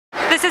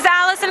This is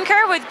Allison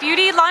Kerr with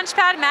Beauty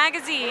Launchpad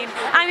Magazine.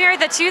 I'm here at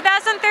the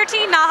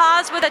 2013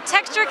 NAHAs with a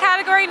texture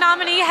category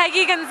nominee,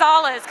 Heggy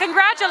Gonzalez.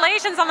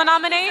 Congratulations on the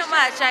nomination.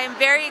 Thank you so much. I am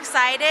very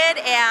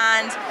excited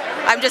and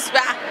I'm just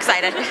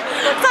excited.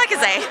 That's all I can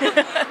say.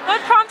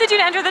 What prompted you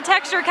to enter the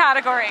texture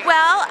category?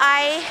 Well,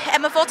 I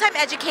am a full-time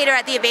educator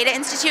at the Aveda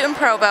Institute in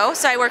Provo,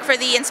 so I work for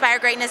the Inspire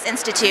Greatness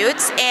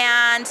Institutes,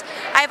 and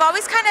I've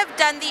always kind of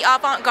done the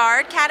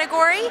avant-garde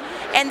category,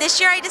 and this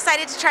year I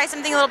decided to try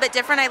something a little bit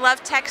different. I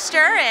love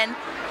texture, and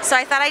so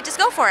I thought I'd just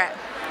go for it.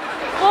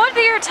 What would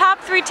be your top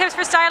 3 tips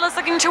for stylists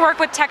looking to work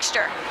with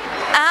texture?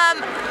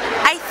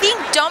 I think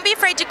don't be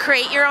afraid to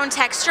create your own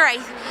texture.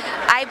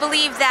 I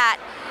believe that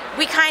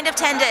we kind of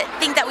tend to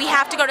think that we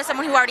have to go to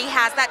someone who already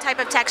has that type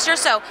of texture,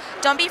 so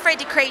don't be afraid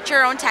to create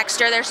your own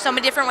texture. There's so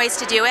many different ways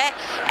to do it,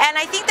 and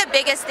I think the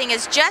biggest thing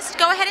is just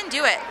go ahead and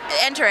do it.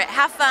 Enter it.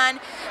 Have fun,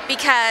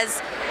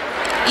 because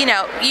you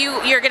know,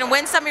 you're going to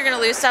win some, you're going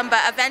to lose some,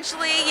 but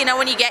eventually, you know,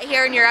 when you get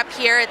here and you're up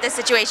here at this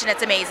situation,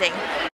 it's amazing.